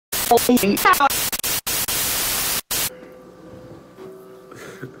What's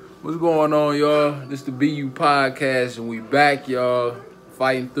going on, y'all? This the BU podcast, and we back, y'all,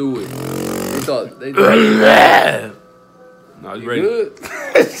 fighting through it. They thought no, you ready? Good?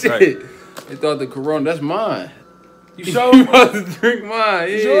 Shit. Right. They thought the Corona. That's mine. You sure? You about to drink mine?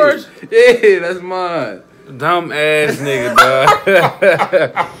 Yeah. Yours? Yeah, that's mine. Dumb ass nigga,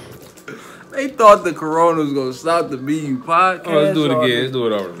 dog. They thought the Corona was gonna stop the BU podcast. Oh, let's do it again. Let's do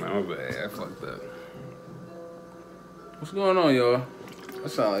it over, man. My bad. I fucked up. What's going on, y'all? That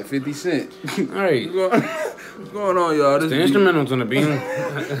sound like 50 Cent. All right. What's going on, y'all? This The instrumental's gonna be.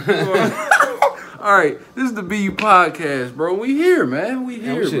 All right, this is the BU podcast, bro. We here, man. We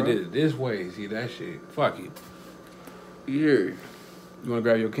here, We should bro. did it this way. See that shit? Fuck it. We here. You wanna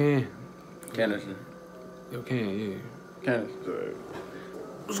grab your can? Canister. Your can, yeah. Canister.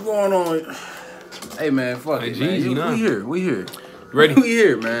 What's going on? Hey, man, fuck Hey, it, man. Jeezy, nah. We here. We here. Ready? We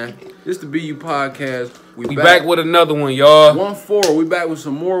here, man. This the BU podcast. We back with another one, y'all. 1-4. We back with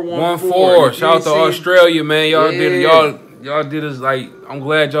some more 1-4. 1-4. Shout out to Australia, man. Y'all did Yeah. y'all did us like. I'm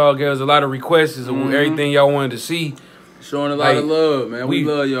glad y'all gave us a lot of requests of everything y'all wanted to see. Showing a lot of Like, love, man. We we-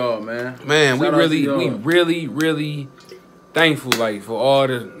 love y'all, man. Man, Shout out to y'all. we really thankful like for all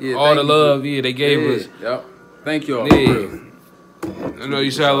the thank you love for- they gave us. Yep. Thank y'all. Yeah. For real. I know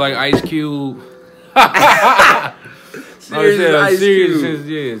you sound like Ice Cube. Serious Ice Cube. Since,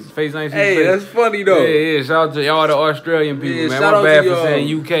 yeah, face nice. Hey, that's funny though. Yeah. Shout out to y'all the Australian people, Yeah, man. shout My out bad to for y'all.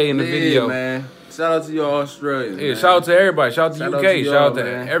 saying UK in the video. man. Shout out to y'all Australians. Yeah, man. shout out to everybody. Shout out to Shout out UK. to y'all, Shout out to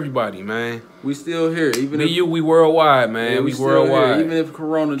man. everybody, man. We still here, even if BU, we worldwide, man. yeah, we still worldwide. here, even if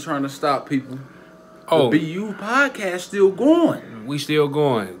Corona trying to stop people. Oh. The BU podcast still going. We still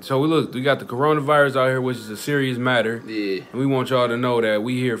going. So we got the coronavirus out here, which is a serious matter. Yeah. And we want y'all to know that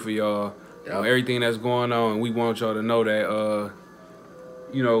we here for y'all. Yep. On everything that's going on. We want y'all to know that,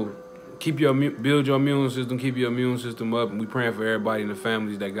 build your immune system, keep your immune system up, and we praying for everybody in the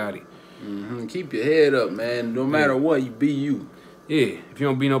families that got it. Mm-hmm. Keep your head up, man. No matter what, you be you. Yeah, if you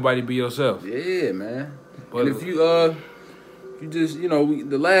don't be nobody, be yourself. Yeah, man. But and if you just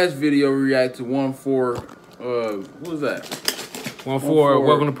the last video we react to 1-4. What was that? 1-4,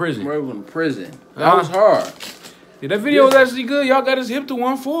 welcome to prison. Welcome to prison. That was hard. Yeah, that video was actually good. Y'all got us hip to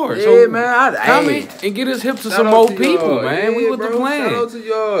 1-4. Yeah, So man. comment and get us hip to Shout some out more to people, y'all. man. We Yeah, with the bro. plan. Shout out to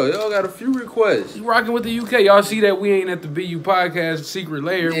y'all. Y'all got a few requests. We rocking with the UK. Y'all see that we ain't at the BU podcast secret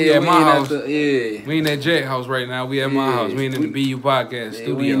lair. we Yeah, at my ain't house. We We ain't at Jet House right now. We at my Yeah. house. We ain't in the BU podcast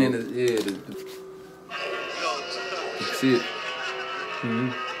studio. We ain't in the See it.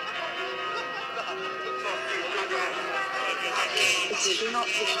 If you do not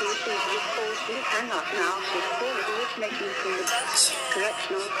wish to receive this call, please hang up now. This call is originating from the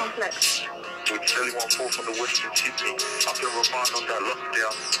correctional complex. With Telly 1-4 from the Western Kidney. I've been relying on that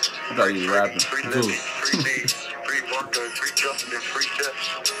lockdown. I thought he was rapping. 3 Levy, 3 D, 3 Rondo, 3 Justin, 3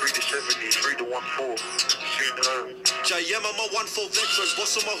 Jets, 3 to 70, 3 to 1-4. Soon home. JM, I'm a 1-4 veteran.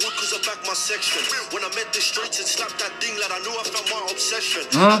 Boss on my hood cause I back my section. When I met the streets and slapped that ding, lad, I knew I found my obsession.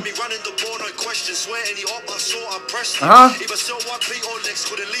 Had me running the ball, no question. Swear any op I saw, I pressed it. Either sell YP or Lex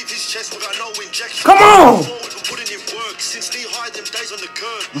couldn't leave his chest without no injection. Come on! Forward and putting in work since knee high, them days on the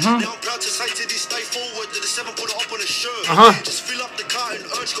curb. Now I'm proud to say to this day forward that the 7 put it up on a shirt. Just fill up the car and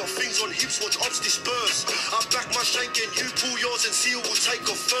urge, got things on hips, watch ops disperse. I back my shank and you pull yours and see who will take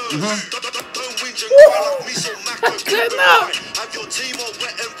off first. Don't whinge and cry like me, so Mac don't keep it right. Have your team all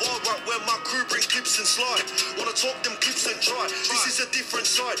wet and wild right where my crew bring clips and slide. Wanna talk them clips and try. This is a different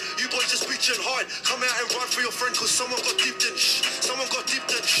side. You boys just bitch and hide. Come out and ride for your friend cause someone got dipped and someone got dipped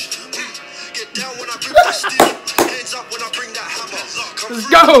and Get down when I grip the steel. Hands up when I bring that hammer. Come Let's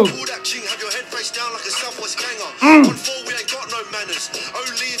through, go. pull that ching. Have your head face down like a Southwest ganger. 1-4, we ain't got no manners.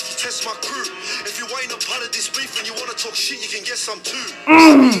 Only if you test my crew. If you ain't a part of this beef and you wanna talk shit, you can get some too.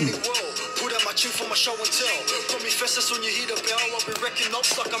 Pull out my chin for my show and tell. Put me Festus when you hear the bell. I'll be wrecking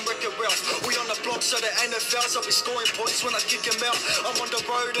ops like I'm wrecking Ralph. We on the block so the NFLs. I'll be scoring points when I kick him out. I'm on the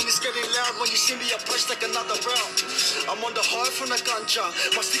road and it's getting loud. When you see me, I push like another round. I'm on the high from the ganja.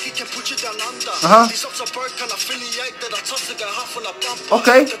 My sticky can put you down under. These ops are broke and affiliate that I toss to go half on a bumper.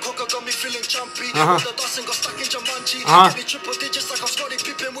 Okay. The cocker got me feeling jumpy. The dust and got stuck in Jumanji. Give me triple digits like I'm Scottie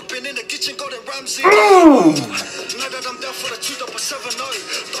Pippen. Whipping in the kitchen, got it Ramsey. Now that I'm down for the 2-7-0.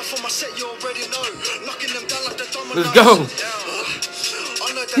 Done for my set, you already know. Knocking them down like the dominoes. Let's go.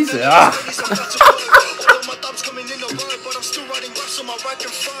 He said, All my dubs coming in a row, but I'm still writing raps on my right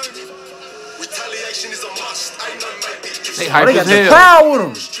phone. Retaliation is a must. Ain't no maybe. They hype they got as the hell. crowd with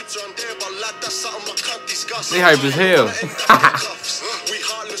them. Strips on there, but lad, that's something I can't discuss. They hype as hell. We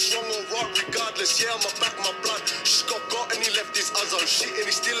heartless, wrong or right, regardless. Yeah, I'ma back my blood. Scott got and he left his us man's own shit and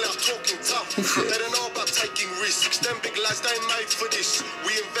he's still out talking tough. They don't know about taking risks. Them big lads, they ain't made for this.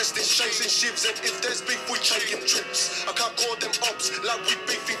 We invest in shapes and shivs, and if there's beef, we taking trips. I can't call them ops like we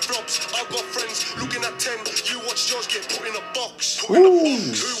beefing flops. I've got friends looking at 10. You watch yours get put in a box. Put in a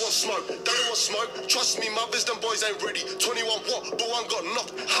box. Who wants smoke? They don't want smoke. Trust me, mothers, them boys ain't ready. 21 what? But one got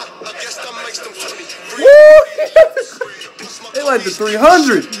knocked. Ha, I guess that makes them 20. They like the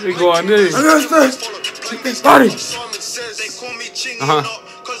 300. They go on this. Buddy. Simon says they call me Ching,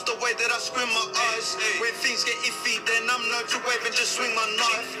 cause the way that I scream my eyes. When things get iffy, then I'm known to wave and just swing my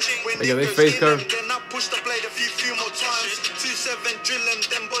knife. When They got it their goes face in, curved. then I push the blade a few more times. 2-7 drilling,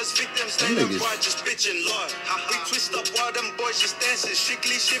 them boys victims, they don't niggas. cry, just bitching lie. We twist up while them boys just dancing,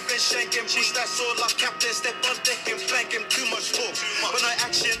 strictly shivering, shanking, push that sword like captain, step on deck and flank him, too much talk. When I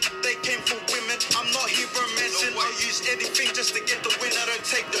action, they came for women, I'm not hero mention. I use anything just to get the win, I don't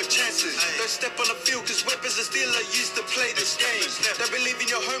take no chances. Don't step on the field, cause weapons are still used to play this game. Don't believe in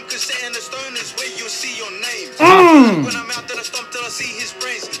your home, cause setting the stone is where you'll see your name. When I'm out, then I stomp till I see his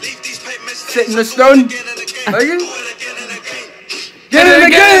brains. Leave these pavements Setting the stone. again and again. Again? Do it again and again. Get it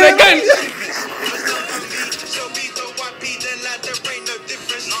again. So be the YP, then like there ain't no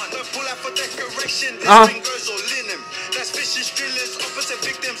difference. Don't pull out for decoration, this Uh-huh. thing goes all linen. That's vicious drillers, opposite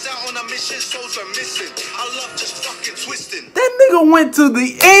victims out on a mission, souls are missing. I love just fucking twisting. That nigga went to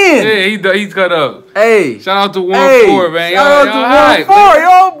the end. Yeah, he cut up. Hey. Shout out to 1-4, man. Shout out to 1-4.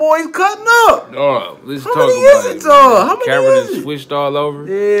 Y'all boys cutting up. Oh, let's How talk many about is it. it, y'all? man. How many Camera is done it? switched all over.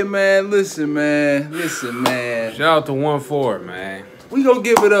 Yeah, man. Listen, man. Shout out to 1-4, man. We gonna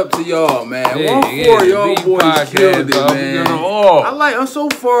give it up to y'all, man. Yeah, 1-4, y'all big boys podcast, killed it, dog. We man. gonna all. I'm so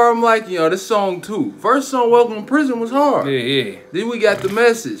far, I'm liking y'all. This song too. First song, Welcome to Prison, was hard. Yeah. Then we got the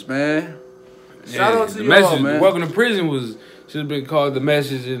message, man. Shout out to the y'all, message, man. Welcome to Prison should have been called the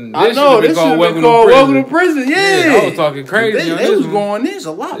message, and I this know, should this have should been have called been Welcome called to Prison. Welcome to Prison, yeah. I was talking crazy on They this was one. going this,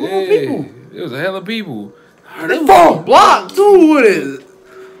 a lot more people. It was a hell of people. They was on the block too with it.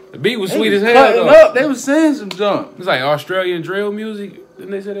 The beat was They sweet was as hell. cutting Though. up. They was saying some junk. It's like Australian drill music.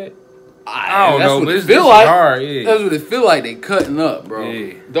 Didn't they say that? I don't That's know, what but it it's feel like. hard, yeah. That's what it feel like. They cutting up, bro.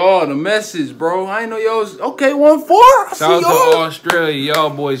 Yeah. Dog, the message, bro. I ain't know y'all was okay. 1-4. I see Shout out to y'all. Australia, y'all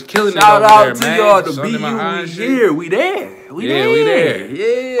boys killing Shout it over out there, to man. y'all. The Sunday, my BU, iron we shit. here. We there. We there.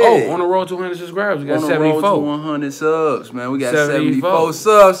 Yeah. Oh, on the road to 100 subscribers, we got On the road to 74. 100 subs, man. We got 74 74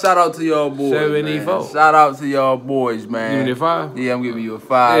 subs. Shout out to y'all boys. 74. Man. Shout out to y'all boys, man. Give me the 5? Yeah, I'm giving you a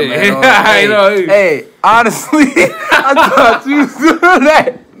 5, Hey. man. I know. Hey, honestly, I thought you was doing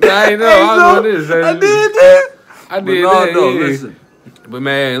that. I know, Hey, I so, know this. I did that. I But did no, that, no, yeah. listen. But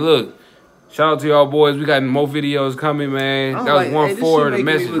man, look, shout out to y'all boys. We got more videos coming, man. I'm That was like, hey, 1-4, this the shit make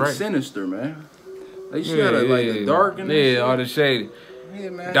message, me look right? sinister, man. They should have like the dark and yeah, all the shady. yeah,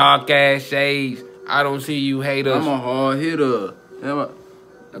 man. Dark ass shades. I don't see you haters. I'm a hard hitter. I'm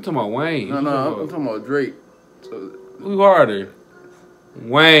talking about Wayne. No, I'm talking about Drake. So, Who harder?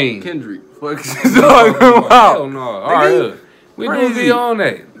 Wayne. Kendrick. Fuck you talking Hell about? no. All right, look. We do Crazy. be on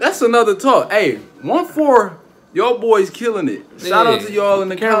that. That's another talk. Hey, 1-4, y'all boys killing it. Shout out to y'all in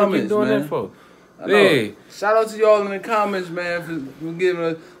the Camera keep comments, doing man. that for? I know. Yeah. Shout out to y'all in the comments, man, for giving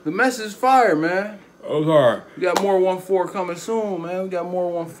us the message fire, man. Okay. We got more 1-4 coming soon, man. We got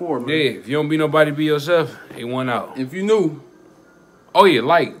more 1-4, man. Yeah, if you don't be nobody, be yourself. Ain't one out. If you new, Oh yeah,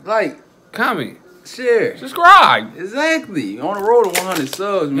 like, comment, share. subscribe. Exactly. On the road to 100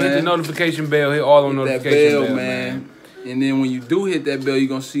 subs, man. Hit the notification bell. Hit all on Hit that notification bell, bell, man. And then when you do hit that bell, you're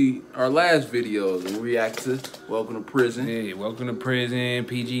going to see our last videos and react to Welcome to Prison. Yeah, welcome to prison,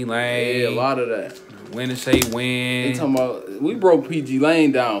 PG Lane. Yeah, a lot of that. When to say They when. talking about, we broke PG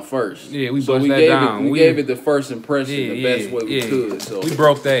Lane down first. Yeah, we so bust we that gave down. It, we gave it the first impression Yeah, the best way we could. So we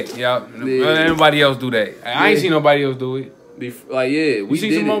broke that. Yeah. Anybody else do that? I ain't Yeah. seen nobody else do it. like, yeah, we You see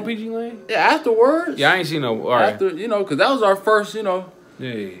did some it. on PG Lane? Yeah, afterwards. Yeah, I ain't seen no. All right. After, because that was our first,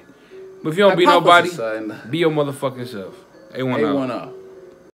 Yeah. But if you don't be Papa nobody, society. be your motherfucking self. A1 out. A1 out.